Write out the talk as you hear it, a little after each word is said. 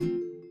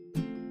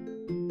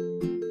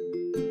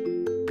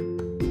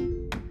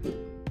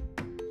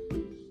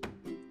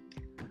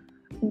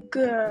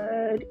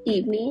Good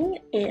evening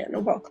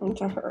and welcome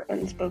to Her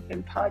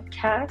Unspoken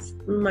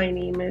Podcast. My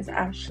name is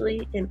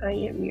Ashley and I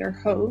am your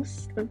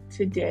host of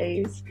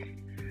today's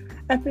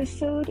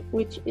episode,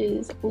 which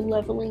is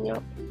Leveling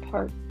Up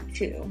Part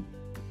 2.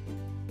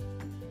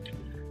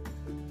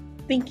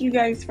 Thank you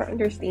guys for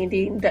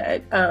understanding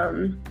that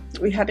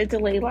we had a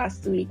delay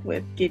last week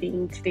with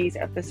getting today's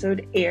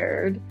episode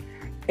aired.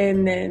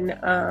 And then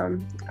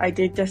I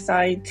did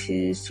decide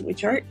to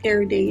switch our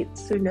air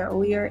dates. So now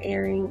we are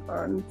airing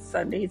on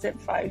Sundays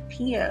at 5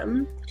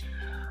 p.m.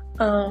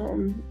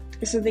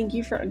 So thank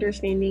you for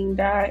understanding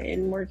that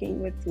and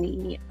working with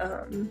me.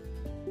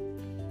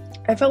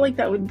 I felt like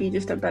that would be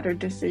just a better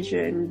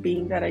decision,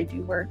 being that I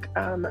do work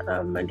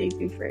Monday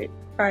through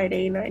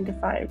Friday, 9 to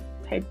 5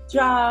 type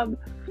job.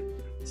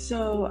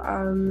 So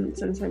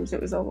sometimes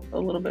it was a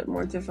little bit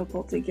more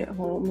difficult to get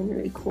home and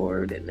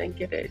record and then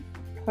get it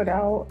put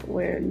out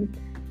when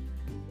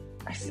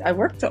I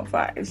work till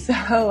 5.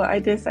 So I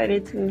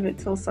decided to move it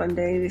till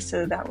Sunday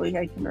so that way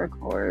I can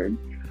record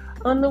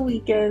on the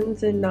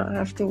weekends and not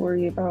have to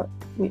worry about,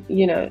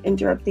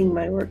 interrupting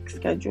my work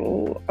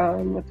schedule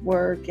with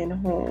work and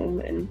home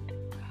and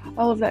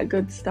all of that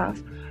good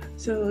stuff.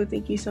 So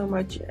thank you so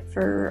much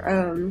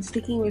for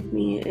sticking with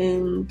me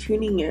and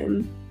tuning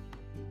in.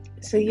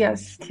 So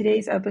yes,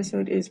 today's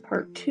episode is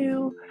part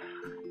 2.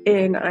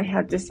 And I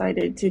had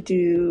decided to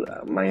do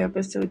my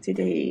episode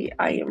today.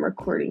 I am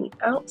recording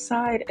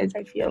outside as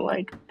I feel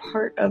like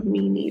part of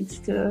me needs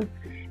to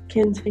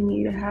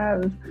continue to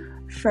have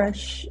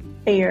fresh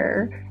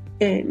air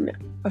in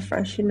a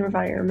fresh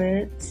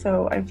environment.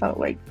 So I felt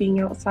like being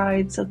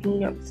outside,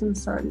 soaking up some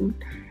sun,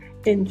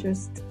 and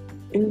just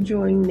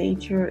enjoying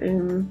nature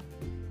and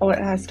all it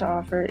has to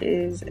offer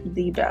is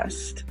the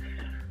best.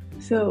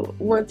 So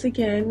once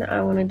again,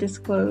 I want to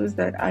disclose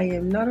that I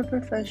am not a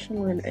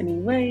professional in any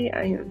way.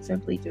 I am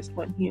simply just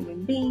one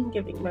human being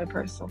giving my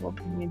personal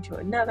opinion to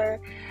another,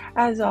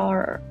 as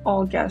are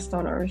all guests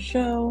on our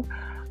show.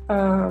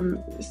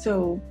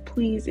 So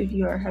please, if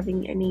you are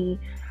having any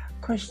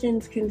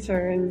questions,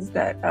 concerns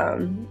that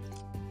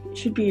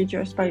should be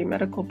addressed by a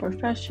medical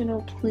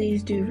professional,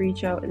 please do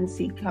reach out and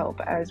seek help,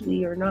 as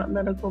we are not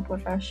medical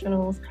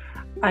professionals.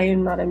 I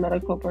am not a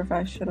medical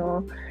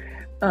professional.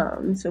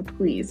 So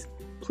please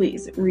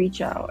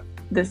reach out.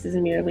 This is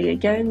merely,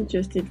 again,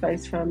 just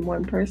advice from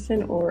one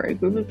person or a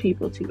group of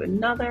people to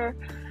another.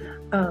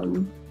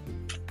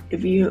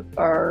 If you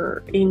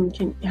are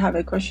have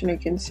a question or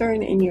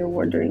concern and you're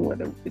wondering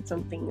whether it's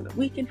something that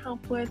we can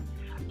help with,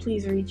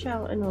 please reach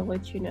out and we'll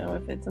let you know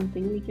if it's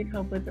something we can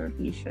help with or if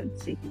you should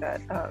seek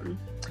that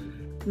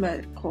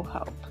medical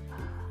help.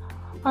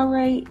 All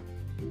right,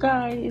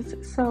 guys,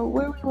 so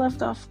where we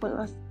left off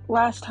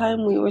last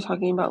time, we were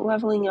talking about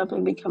leveling up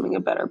and becoming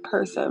a better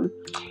person.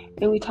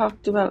 And we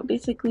talked about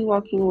basically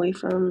walking away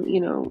from,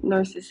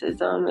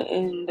 narcissism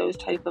and those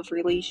type of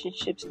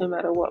relationships, no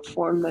matter what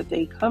form that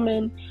they come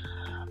in.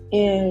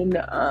 And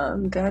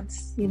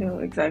that's,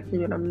 exactly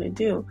what I'm going to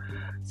do.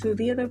 So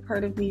the other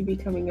part of me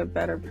becoming a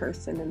better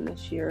person in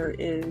this year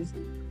is,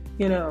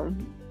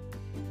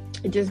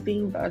 just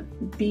being a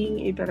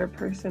better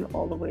person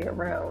all the way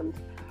around.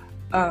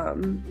 I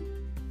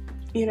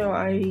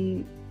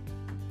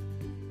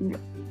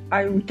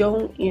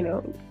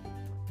don't,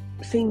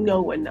 say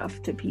no enough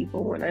to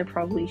people when I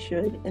probably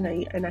should, and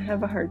I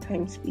have a hard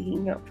time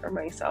speaking up for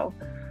myself.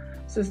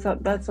 So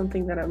that's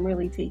something that I'm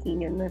really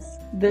taking in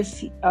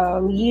this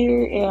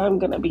year, and I'm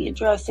gonna be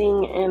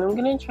addressing, and I'm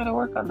gonna try to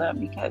work on that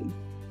because,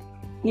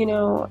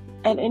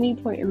 at any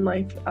point in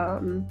life,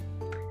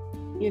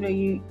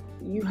 you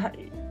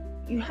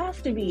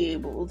have to be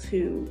able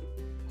to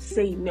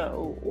say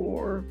no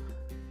or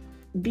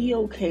be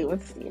okay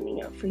with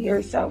standing up for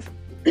yourself.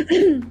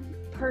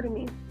 Pardon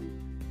me.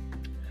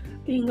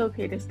 Being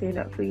okay to stand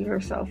up for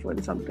yourself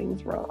when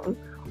something's wrong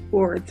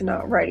or it's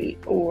not right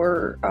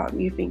or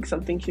you think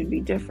something should be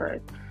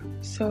different.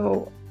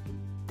 So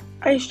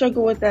I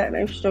struggle with that, and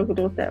I've struggled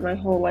with that my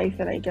whole life,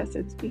 and I guess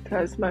it's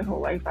because my whole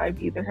life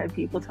I've either had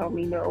people tell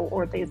me no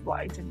or they've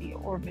lied to me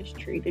or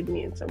mistreated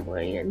me in some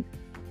way, and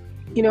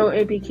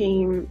it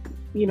became,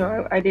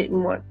 I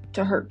didn't want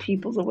to hurt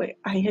people the way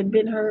I had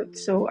been hurt,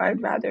 so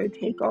I'd rather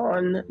take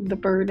on the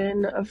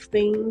burden of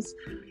things,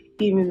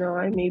 even though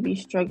I may be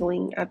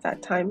struggling at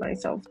that time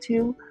myself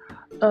too.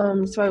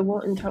 So I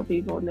wouldn't tell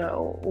people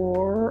no,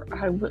 or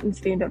I wouldn't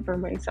stand up for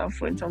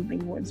myself when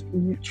something was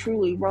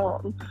truly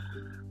wrong.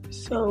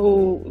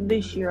 So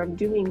this year I'm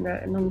doing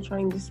that, and I'm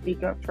trying to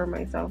speak up for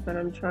myself, and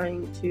I'm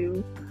trying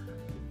to,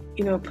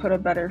 put a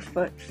better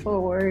foot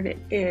forward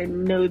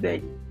and know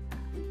that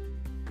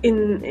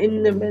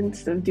in the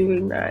midst of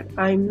doing that,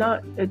 I'm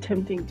not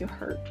attempting to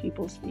hurt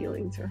people's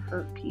feelings or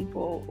hurt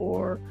people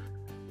or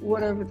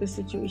whatever the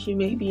situation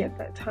may be at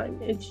that time.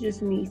 It's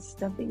just me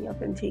stepping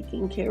up and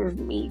taking care of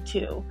me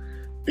too.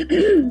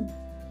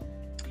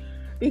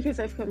 Because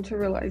I've come to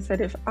realize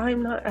that if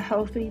I'm not a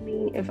healthy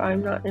me, if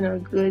I'm not in a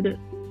good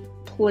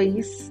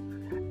place,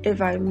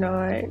 if I'm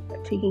not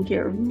taking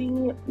care of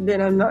me,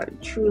 then I'm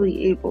not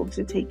truly able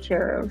to take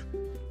care of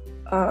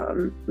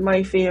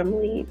my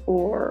family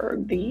or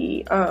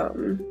the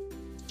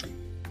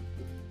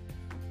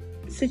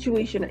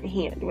situation at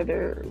hand,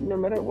 no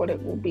matter what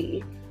it will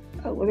be,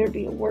 whether it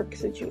be a work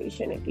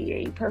situation, it be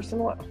a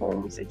personal at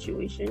home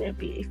situation, it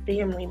be a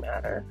family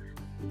matter,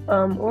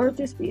 or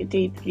just be a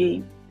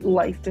day-to-day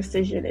life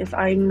decision. If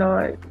I'm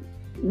not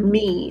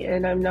me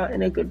and I'm not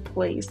in a good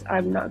place,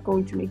 I'm not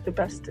going to make the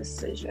best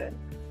decision.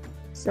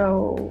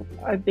 So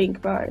I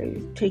think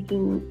by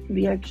taking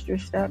the extra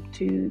step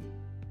to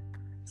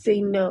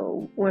say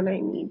no when I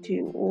need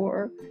to,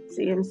 or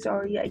say, I'm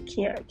sorry, I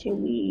can't,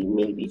 can we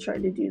maybe try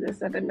to do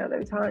this at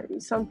another time?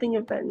 Something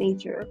of that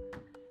nature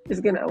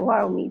is going to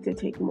allow me to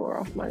take more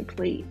off my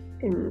plate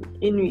and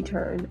in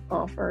return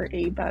offer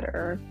a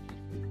better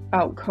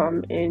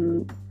outcome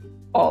in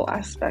all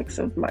aspects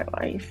of my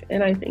life.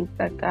 And I think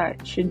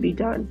that should be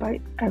done by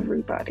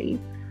everybody.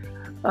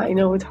 I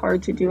know it's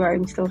hard to do.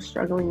 I'm still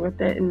struggling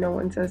with it, and no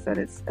one says that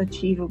it's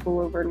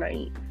achievable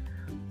overnight.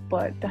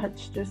 But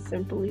that's just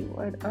simply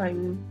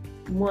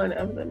one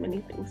of the many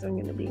things I'm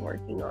going to be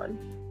working on.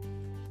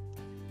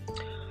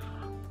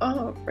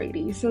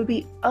 Alrighty, so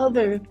the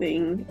other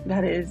thing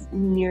that is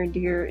near,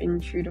 dear,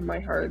 and true to my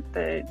heart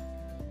that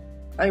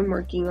I'm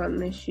working on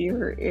this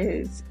year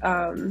is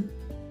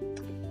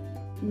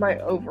my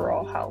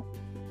overall health.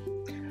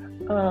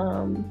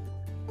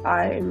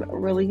 I'm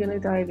really going to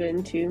dive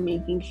into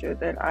making sure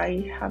that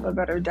I have a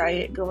better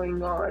diet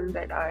going on,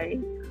 that I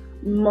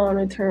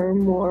monitor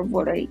more of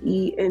what I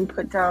eat and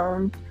put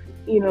down,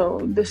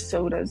 the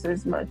sodas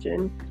as much.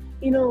 And,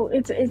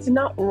 it's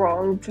not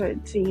wrong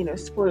to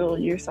spoil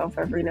yourself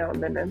every now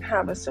and then and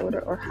have a soda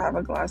or have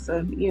a glass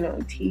of,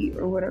 tea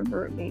or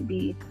whatever it may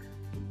be,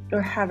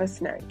 or have a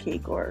snack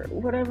cake or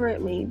whatever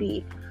it may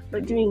be,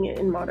 but doing it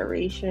in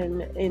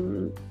moderation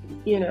and,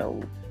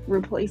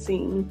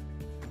 replacing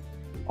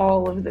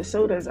all of the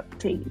sodas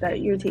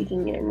that you're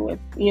taking in with,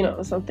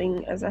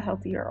 something as a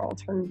healthier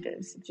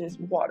alternative, such as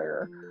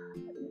water.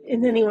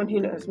 And anyone who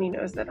knows me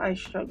knows that I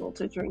struggle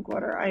to drink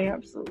water. I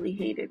absolutely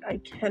hate it. I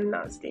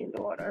cannot stand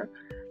water.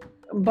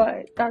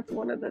 But that's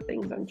one of the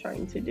things I'm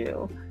trying to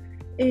do,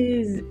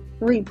 is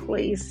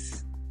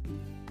replace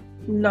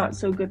not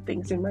so good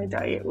things in my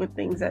diet with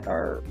things that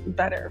are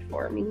better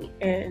for me.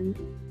 And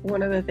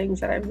one of the things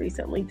that I've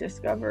recently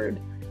discovered,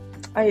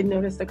 I had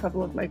noticed a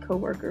couple of my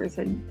coworkers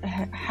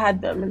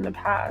had them in the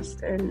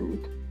past,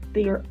 and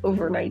they are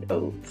overnight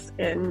oats,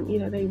 and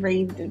they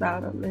raved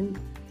about them. And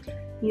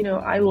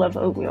I love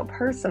oatmeal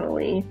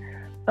personally.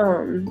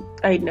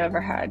 I'd never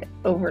had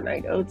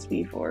overnight oats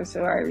before,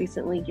 so I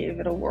recently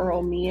gave it a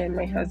whirl, me and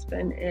my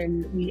husband,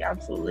 and we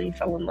absolutely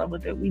fell in love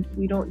with it.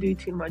 We don't do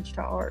too much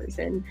to ours,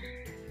 and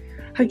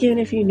again,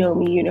 if you know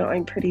me,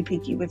 I'm pretty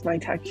picky with my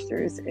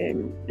textures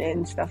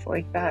and stuff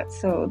like that.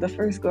 So the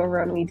first go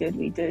around we did,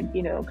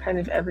 kind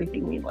of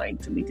everything we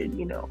liked. We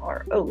did,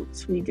 our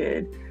oats, we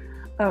did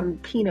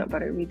peanut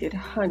butter, we did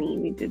honey,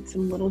 we did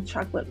some little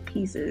chocolate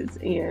pieces,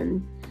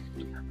 and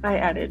I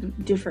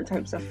added different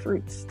types of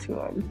fruits to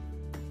them.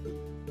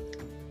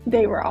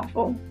 They were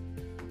awful.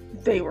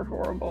 They were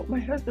horrible. My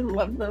husband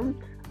loved them,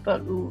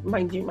 but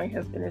mind you, my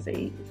husband is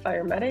a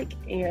fire medic,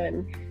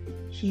 and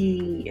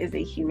he is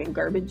a human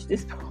garbage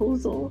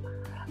disposal.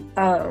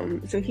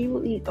 So he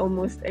will eat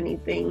almost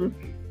anything,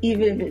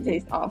 even if it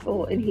tastes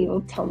awful, and he will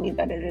tell me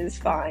that it is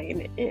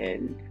fine.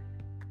 And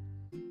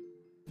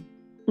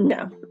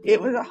no,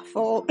 it was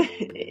awful.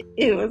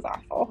 It was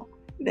awful.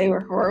 They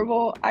were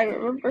horrible. I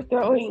remember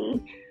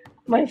throwing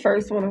my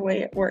first one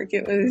away at work.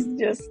 It was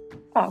just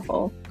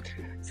awful.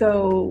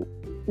 So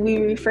we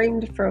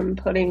refrained from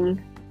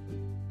putting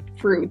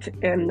fruit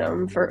in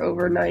them for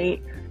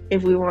overnight.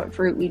 If we want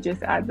fruit, we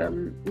just add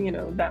them,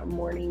 that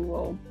morning.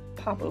 We'll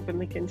pop open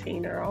the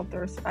container.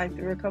 I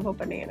threw a couple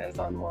bananas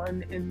on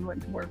one and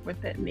went to work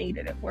with it and ate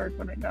it at work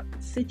when I got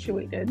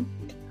situated.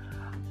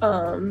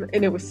 And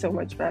it was so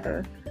much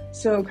better.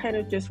 So kind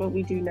of just what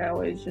we do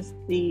now is just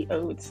the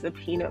oats, the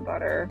peanut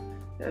butter,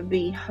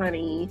 the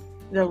honey,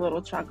 the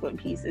little chocolate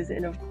pieces.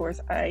 And of course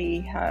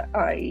I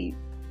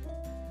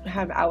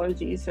have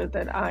allergies, so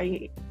that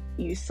I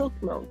use silk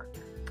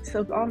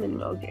almond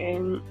milk,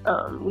 and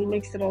we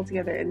mixed it all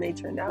together, and they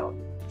turned out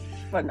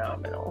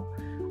phenomenal.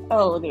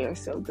 Oh, they are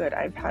so good.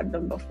 I've had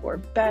them before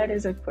bed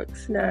as a quick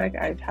snack.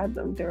 I've had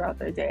them throughout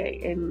the day,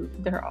 and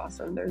they're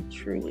awesome. They're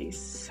truly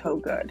so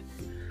good.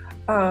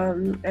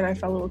 And I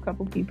follow a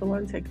couple people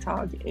on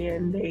TikTok,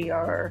 and they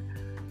are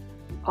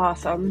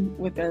awesome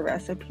with their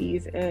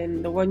recipes.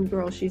 And the one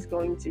girl, she's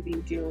going to be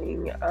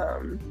doing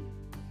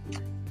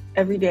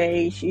every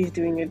day, she's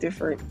doing a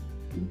different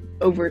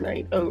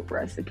overnight oat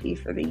recipe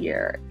for the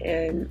year,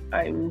 and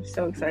I'm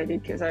so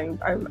excited because I'm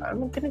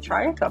gonna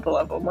try a couple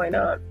of them. Why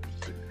not?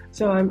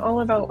 So I'm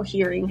all about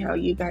hearing how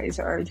you guys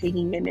are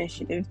taking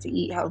initiative to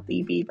eat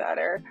healthy, be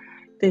better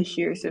this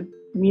year. So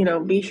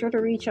be sure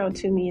to reach out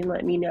to me and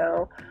let me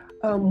know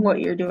what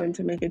you're doing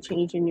to make a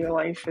change in your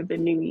life for the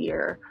new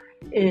year.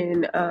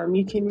 And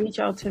you can reach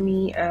out to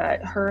me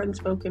at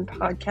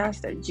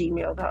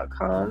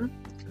herunspokenpodcast@gmail.com,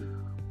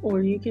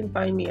 or you can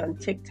find me on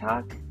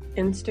TikTok,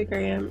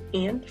 Instagram,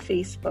 and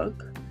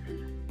Facebook.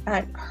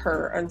 at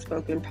Her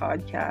Unspoken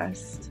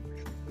Podcast.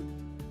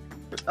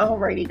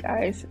 Alrighty,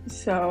 guys.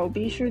 So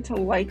be sure to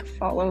like,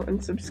 follow,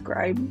 and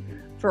subscribe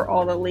for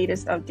all the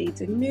latest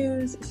updates and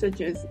news,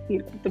 such as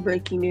the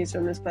breaking news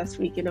from this past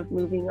weekend of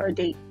moving our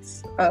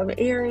dates of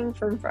airing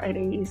from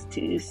Fridays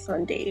to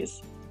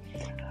Sundays.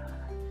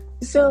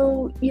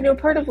 So,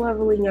 part of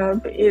leveling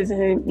up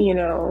isn't,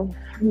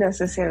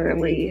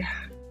 necessarily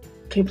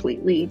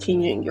completely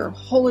changing your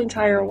whole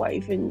entire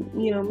life and,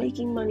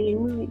 making money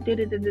and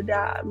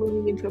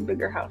moving into a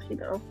bigger house,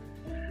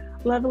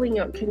 Leveling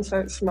up can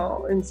start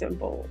small and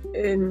simple,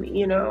 and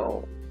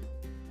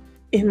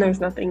there's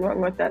nothing wrong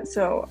with that.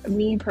 So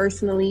me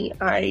personally,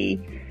 I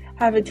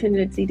have a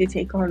tendency to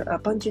take on a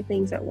bunch of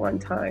things at one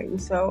time.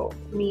 So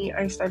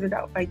I started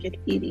out by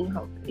eating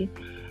healthy,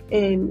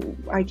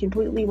 and I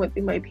completely went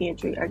through my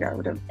pantry. I got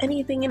rid of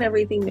anything and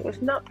everything that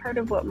was not part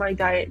of what my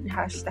diet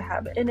has to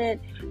have in it,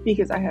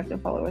 because I have to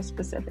follow a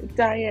specific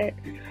diet.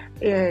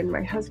 And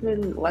my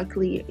husband,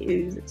 luckily,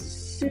 is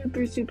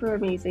super, super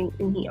amazing,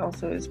 and he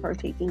also is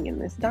partaking in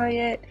this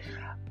diet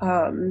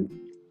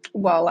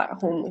while at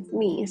home with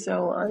me.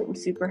 So I'm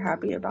super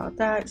happy about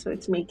that. So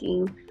it's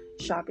making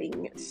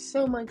shopping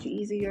so much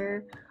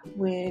easier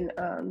when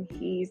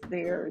he's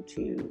there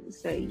to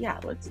say, yeah,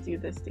 let's do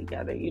this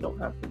together. You don't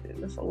have to do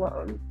this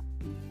alone.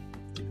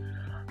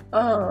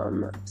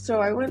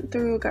 So I went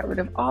through, got rid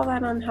of all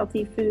that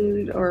unhealthy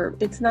food, or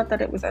it's not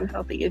that it was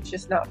unhealthy, it's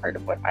just not part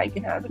of what I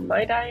can have in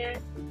my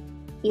diet.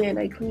 And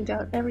I cleaned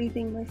out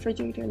everything, my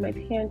refrigerator, my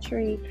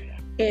pantry,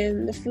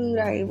 and the food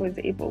I was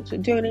able to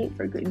donate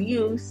for good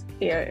use.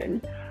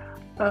 And,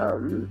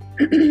 so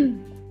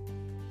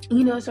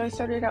I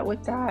started out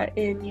with that,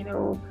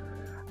 and,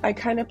 I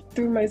kind of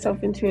threw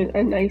myself into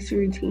a nice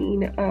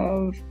routine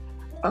of,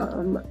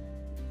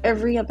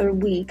 every other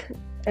week,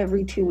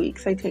 every 2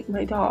 weeks, I take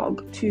my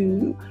dog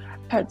to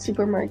Pet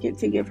Supermarket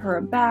to give her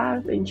a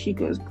bath, and she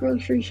goes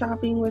grocery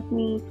shopping with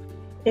me.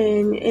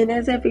 And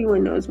as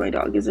everyone knows, my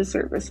dog is a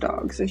service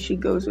dog, so she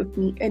goes with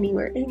me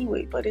anywhere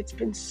anyway. But it's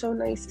been so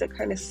nice to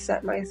kind of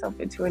set myself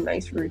into a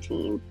nice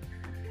routine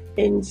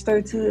and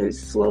start to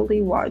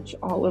slowly watch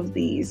all of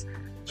these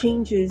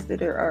changes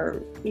that are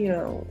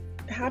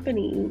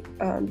happening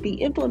be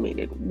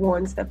implemented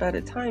one step at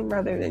a time,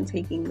 rather than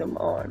taking them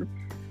on,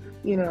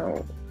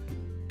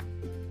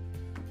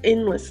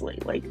 endlessly,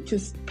 like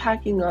just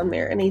packing on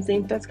there. And I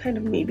think that's kind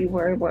of maybe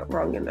where I went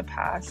wrong in the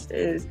past,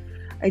 is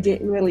I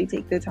didn't really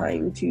take the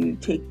time to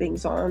take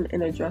things on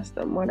and address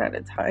them one at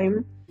a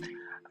time.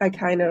 I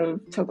kind of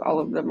took all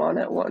of them on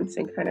at once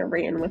and kind of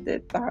ran with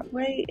it that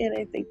way. And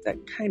I think that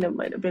kind of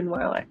might have been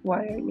why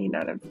I may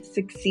not have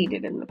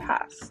succeeded in the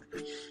past.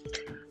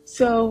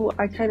 So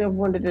I kind of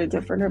wanted a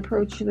different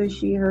approach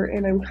this year,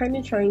 and I'm kind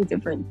of trying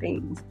different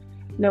things.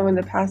 Now, in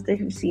the past, I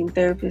have seen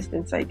therapists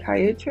and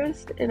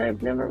psychiatrists, and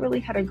I've never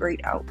really had a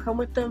great outcome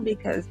with them,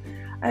 because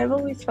I've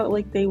always felt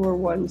like they were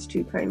ones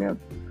to kind of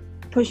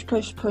push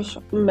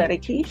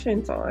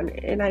medications on,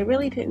 and I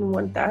really didn't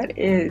want that.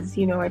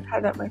 I've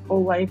had that my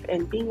whole life,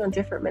 and being on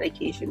different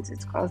medications,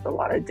 it's caused a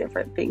lot of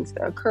different things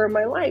to occur in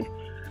my life.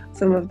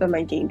 Some of them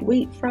I gained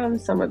weight from,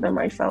 some of them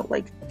I felt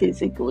like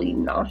physically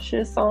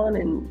nauseous on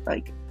and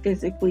like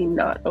physically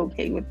not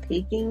okay with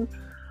taking.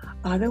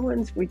 Other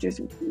ones were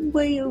just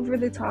way over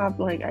the top,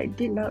 like I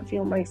did not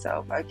feel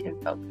myself. I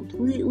felt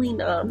completely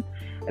numb.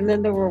 And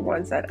then there were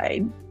ones that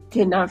I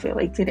did not feel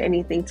like did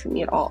anything to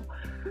me at all.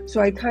 So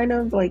I kind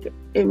of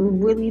am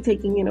really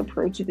taking an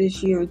approach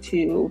this year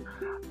to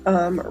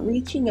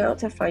reaching out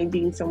to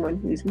finding someone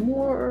who's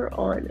more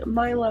on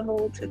my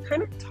level to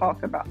kind of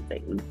talk about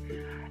things.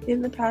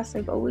 In the past,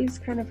 I've always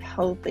kind of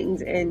held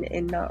things in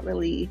and not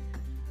really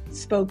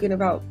spoken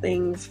about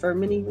things for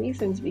many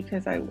reasons,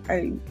 because I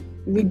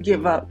would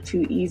give up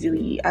too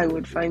easily. I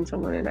would find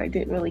someone and I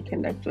didn't really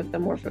connect with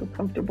them or feel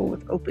comfortable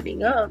with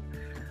opening up.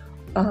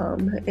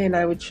 And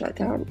I would shut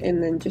down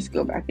and then just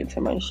go back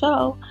into my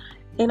shell.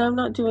 And I'm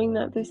not doing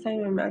that this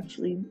time. I'm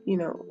actually,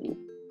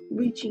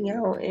 reaching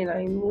out, and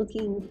I'm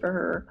looking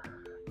for,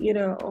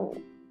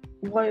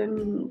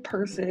 one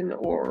person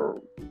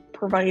or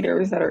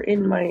providers that are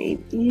in my,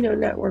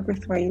 network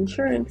with my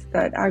insurance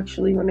that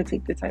actually want to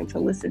take the time to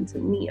listen to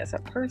me as a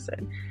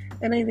person.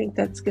 And I think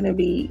that's going to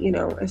be,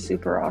 a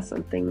super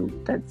awesome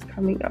thing that's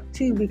coming up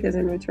too, because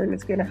in return,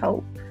 it's going to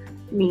help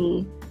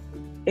me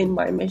in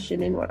my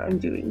mission and what I'm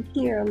doing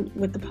here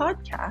with the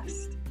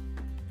podcast.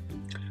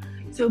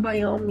 So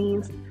by all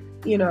means,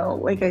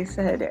 like I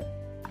said,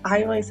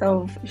 I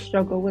myself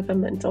struggle with a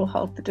mental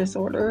health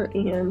disorder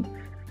and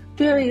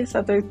various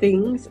other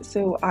things.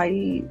 So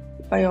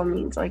by all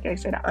means, like I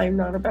said, I'm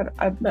not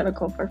a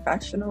medical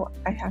professional.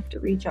 I have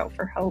to reach out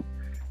for help.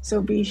 So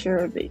be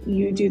sure that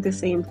you do the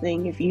same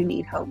thing if you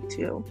need help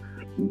too.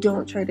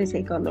 Don't try to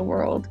take on the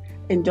world,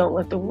 and don't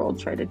let the world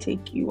try to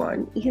take you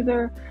on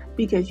either,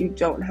 because you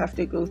don't have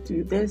to go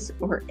through this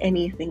or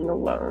anything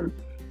alone.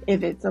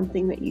 If it's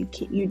something that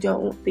you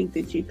don't think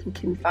that you can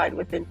confide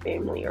within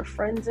family or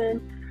friends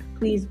in,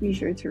 please be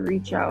sure to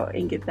reach out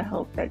and get the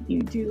help that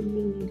you do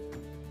need.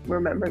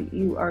 Remember,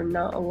 you are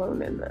not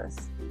alone in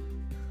this.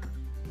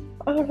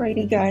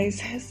 Alrighty,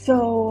 guys.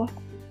 So,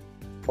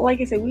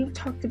 like I said, we've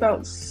talked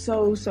about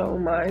so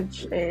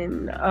much,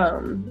 and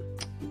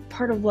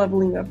part of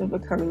leveling up and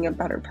becoming a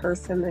better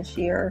person this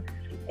year,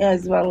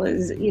 as well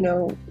as,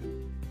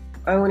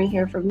 I want to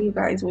hear from you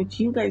guys what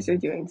you guys are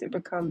doing to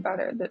become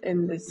better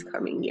in this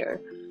coming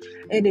year.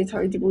 And it's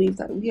hard to believe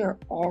that we are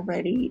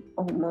already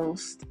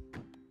almost,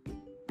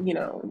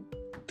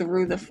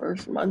 through the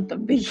first month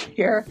of the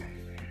year.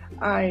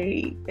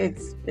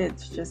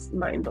 It's just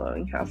mind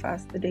blowing how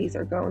fast the days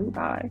are going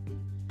by.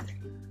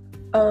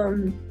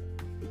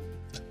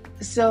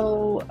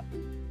 So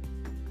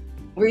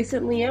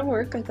recently at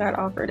work, I got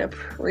offered a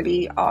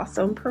pretty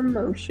awesome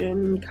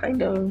promotion,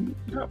 kind of,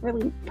 not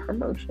really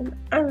promotion,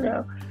 I don't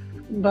know,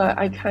 but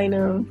I kind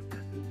of,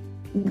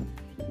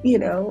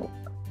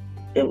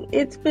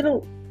 it's been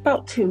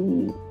about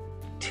two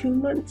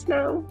months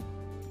now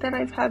that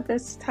I've had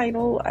this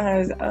title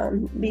as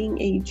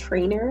being a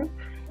trainer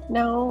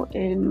now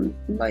in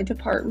my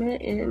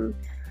department. And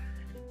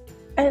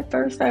at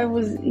first I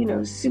was,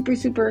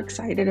 super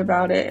excited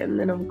about it. And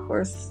then, of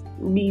course,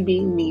 me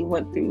being me,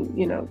 went through,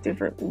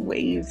 different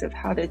ways of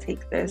how to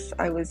take this.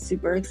 I was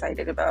super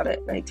excited about it,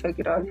 and I took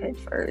it on head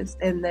first.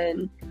 And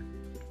then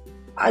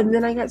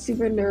I got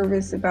super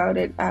nervous about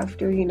it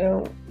after,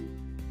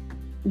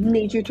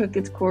 nature took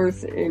its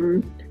course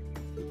and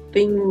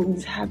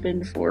things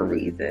happen for a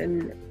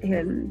reason,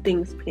 and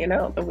things pan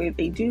out the way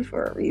they do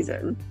for a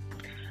reason.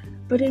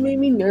 But it made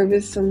me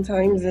nervous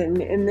sometimes, and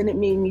then it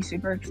made me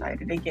super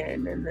excited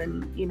again. And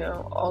then,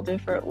 all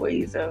different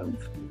ways of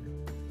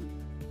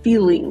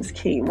feelings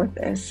came with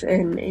this.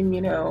 And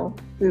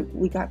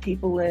we got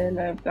people in.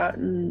 I've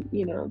gotten,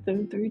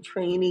 them through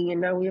training,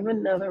 and now we have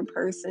another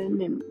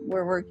person, and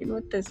we're working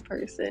with this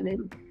person.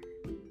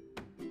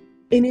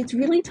 And it's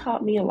really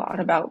taught me a lot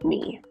about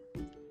me.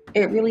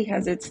 It really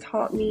has. It's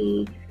taught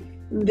me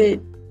that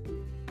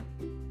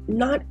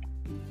not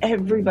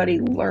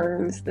everybody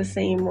learns the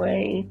same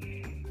way,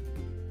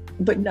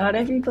 but not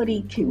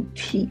everybody can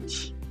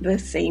teach the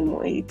same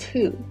way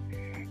too.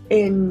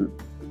 And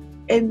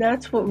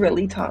that's what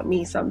really taught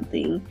me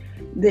something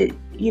that,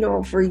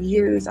 for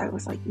years I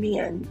was like,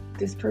 man,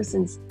 this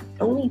person's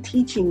only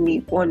teaching me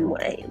one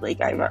way.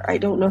 Like, I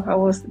don't know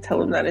how else to tell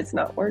them that it's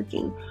not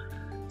working.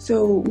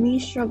 So me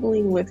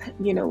struggling with,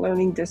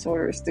 learning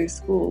disorders through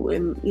school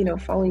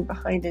and, falling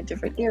behind in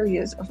different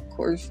areas, of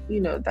course,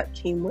 that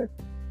came with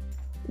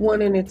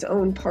one in its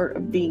own part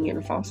of being in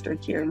foster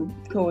care, and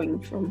going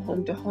from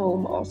home to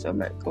home also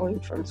meant going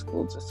from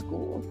school to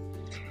school.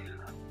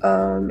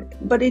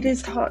 But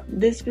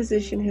this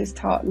position has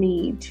taught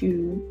me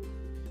to,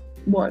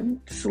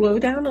 one, slow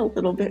down a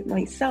little bit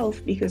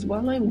myself, because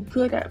while I'm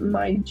good at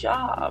my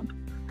job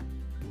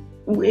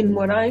in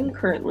what I'm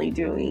currently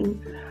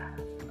doing,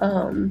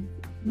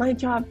 my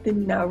job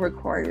then now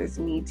requires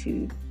me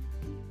to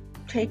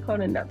take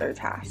on another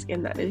task,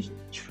 and that is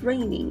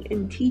training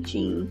and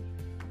teaching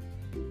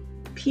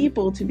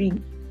people to be,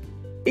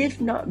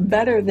 if not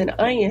better than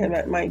I am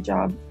at my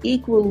job,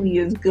 equally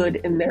as good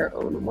in their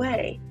own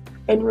way,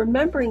 and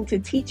remembering to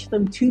teach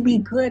them to be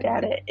good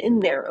at it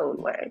in their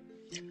own way.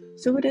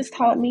 So it has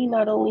taught me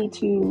not only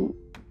to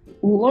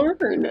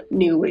learn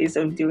new ways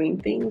of doing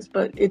things,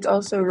 but it's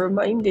also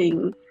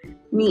reminding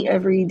me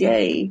every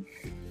day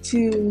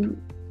to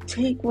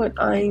take what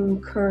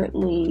I'm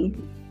currently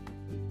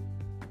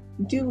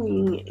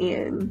doing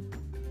and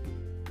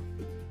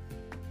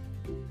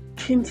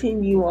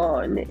continue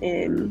on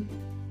in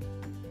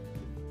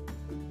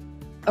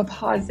a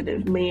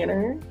positive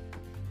manner,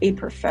 a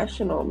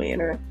professional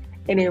manner,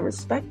 and a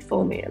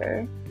respectful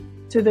manner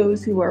to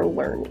those who are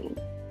learning.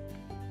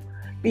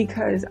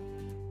 Because,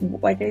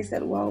 like I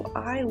said, while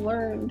I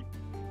learned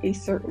a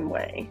certain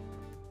way,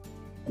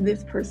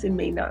 this person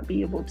may not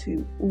be able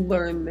to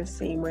learn the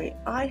same way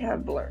I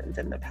have learned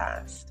in the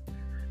past.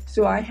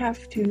 So I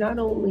have to not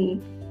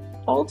only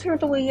alter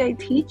the way I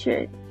teach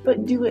it,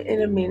 but do it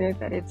in a manner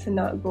that it's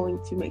not going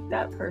to make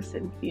that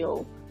person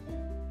feel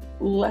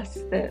less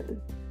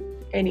than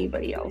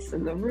anybody else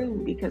in the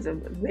room because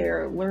of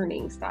their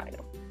learning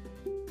style,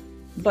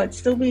 but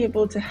still be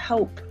able to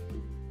help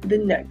the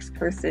next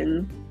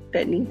person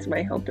that needs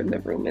my help in the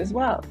room as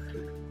well.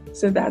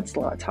 So that's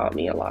taught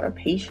me a lot of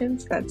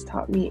patience. That's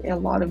taught me a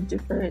lot of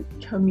different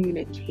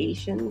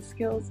communication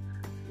skills.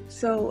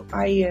 So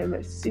I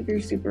am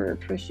super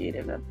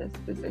appreciative of this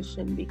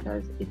position,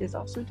 because it has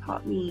also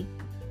taught me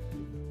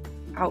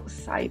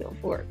outside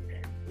of work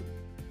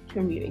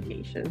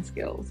communication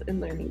skills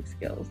and learning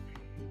skills.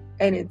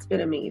 And it's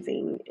been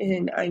amazing.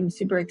 And I'm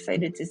super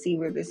excited to see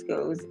where this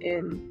goes.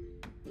 And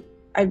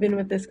I've been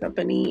with this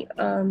company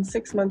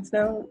 6 months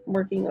now,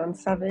 working on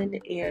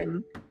 7.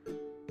 And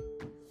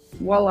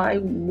while I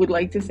would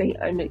like to say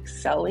I'm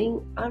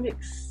excelling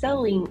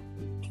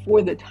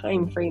for the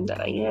time frame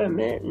that I am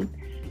in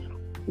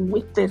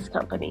with this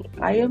company.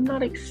 I am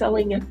not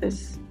excelling at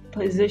this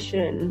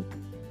position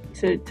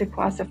to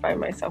classify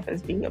myself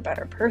as being a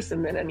better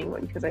person than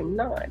anyone, because I'm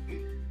not.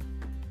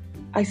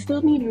 I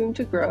still need room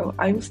to grow.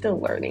 I'm still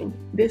learning.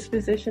 This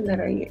position that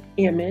I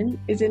am in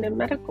is in a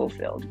medical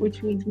field,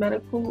 which means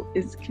medical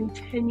is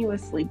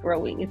continuously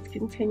growing. It's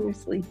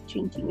continuously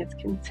changing. It's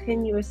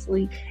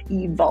continuously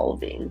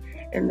evolving.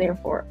 And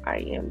therefore, I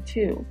am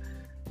too.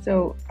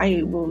 So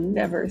I will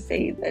never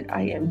say that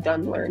I am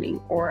done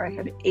learning or I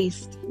have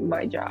aced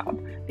my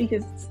job,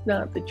 because it's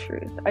not the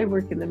truth. I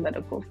work in the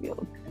medical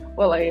field.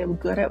 While I am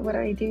good at what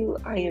I do,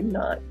 I am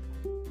not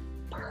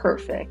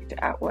perfect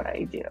at what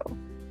I do.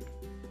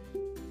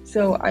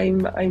 So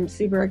I'm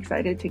super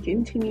excited to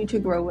continue to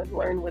grow and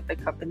learn with the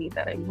company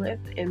that I'm with,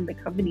 and the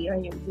company I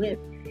am with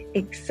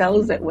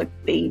excels at what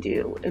they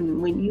do.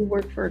 And when you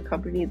work for a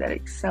company that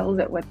excels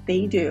at what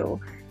they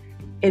do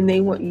and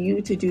they want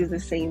you to do the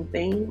same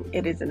thing,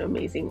 it is an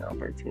amazing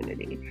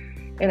opportunity.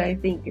 And I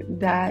think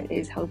that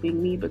is helping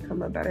me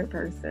become a better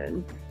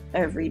person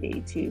every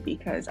day too,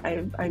 because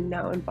I'm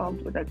now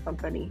involved with a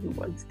company who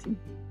wants to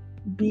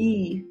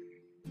be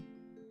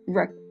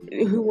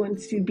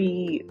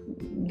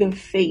the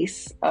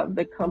face of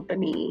the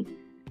company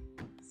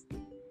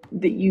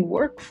that you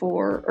work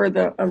for, or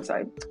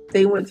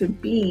they want to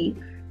be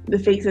the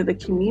face of the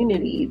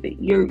community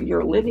that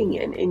you're living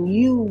in, and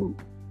you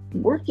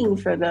working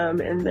for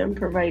them and them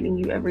providing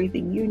you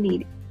everything you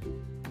need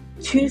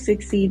to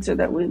succeed, so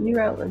that when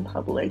you're out in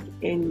public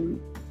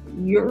and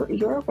you're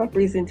a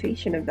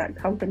representation of that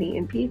company,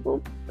 and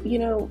people,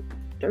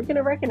 they're going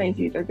to recognize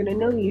you, they're going to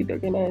know you, they're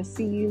going to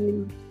see you,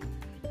 and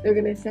they're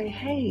going to say,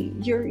 hey,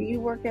 you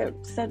work at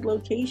said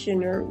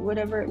location or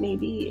whatever it may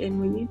be. And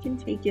when you can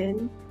take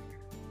in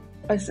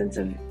a sense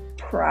of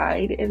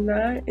pride in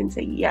that and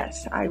say,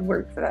 yes, I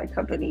work for that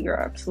company,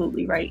 you're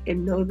absolutely right,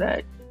 and know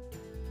that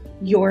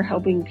you're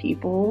helping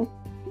people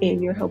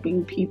and you're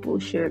helping people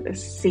share the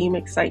same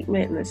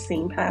excitement and the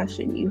same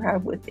passion you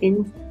have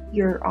within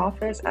your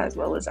office as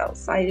well as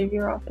outside of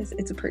your office,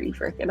 it's pretty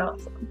freaking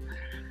awesome.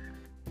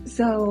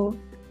 So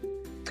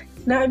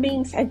that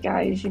being said,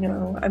 guys, I'm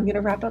going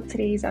to wrap up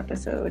today's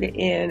episode,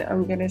 and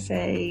I'm going to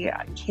say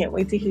I can't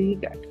wait to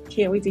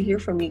hear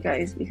from you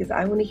guys, because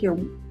I want to hear,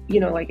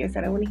 like I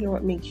said, I want to hear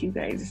what makes you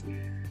guys,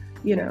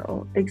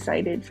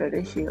 excited for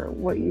this year,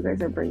 what you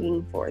guys are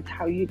bringing forth,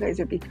 how you guys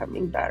are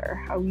becoming better,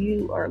 how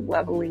you are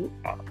leveling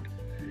up.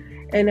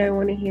 And I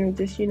want to hear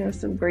just,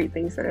 some great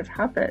things that have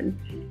happened.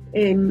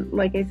 And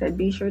like I said,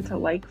 be sure to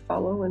like,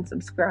 follow, and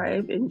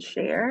subscribe and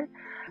share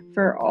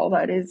for all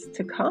that is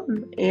to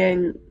come.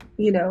 And,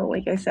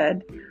 like I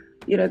said,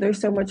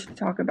 there's so much to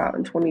talk about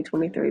in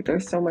 2023.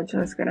 There's so much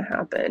that's going to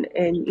happen.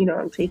 And,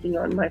 I'm taking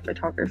on my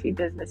photography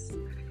business,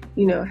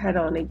 head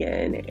on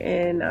again.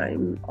 And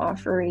I'm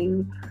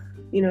offering,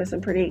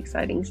 some pretty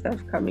exciting stuff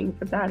coming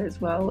for that as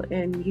well.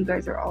 And you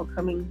guys are all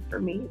coming for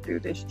me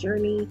through this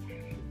journey.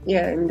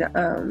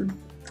 And,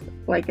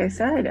 like I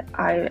said,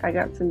 I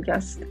got some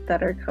guests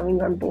that are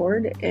coming on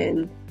board,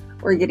 and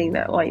we're getting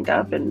that lined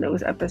up, and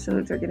those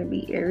episodes are going to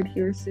be aired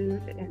here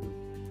soon, and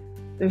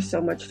there's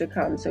so much to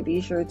come. So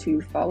be sure to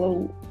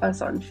follow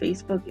us on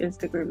Facebook,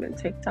 Instagram, and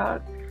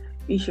TikTok.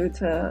 Be sure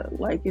to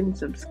like and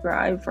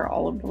subscribe for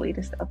all of the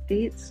latest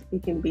updates. We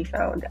can be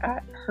found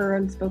at Her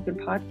Unspoken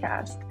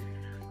Podcast.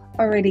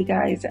 Alrighty,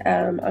 guys,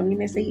 I'm going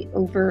to say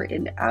over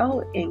and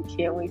out, and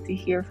can't wait to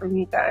hear from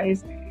you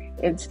guys,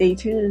 and stay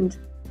tuned.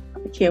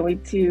 I can't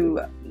wait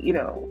to,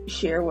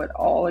 share what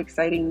all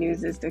exciting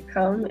news is to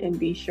come, and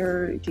be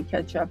sure to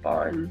catch up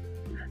on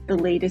the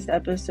latest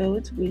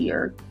episodes. We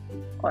are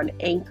on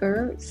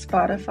Anchor,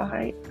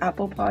 Spotify,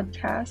 Apple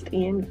Podcast,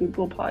 and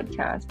Google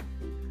Podcast.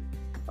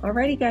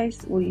 Alrighty,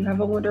 guys. Well, you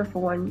have a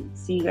wonderful one.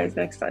 See you guys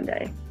next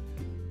Sunday.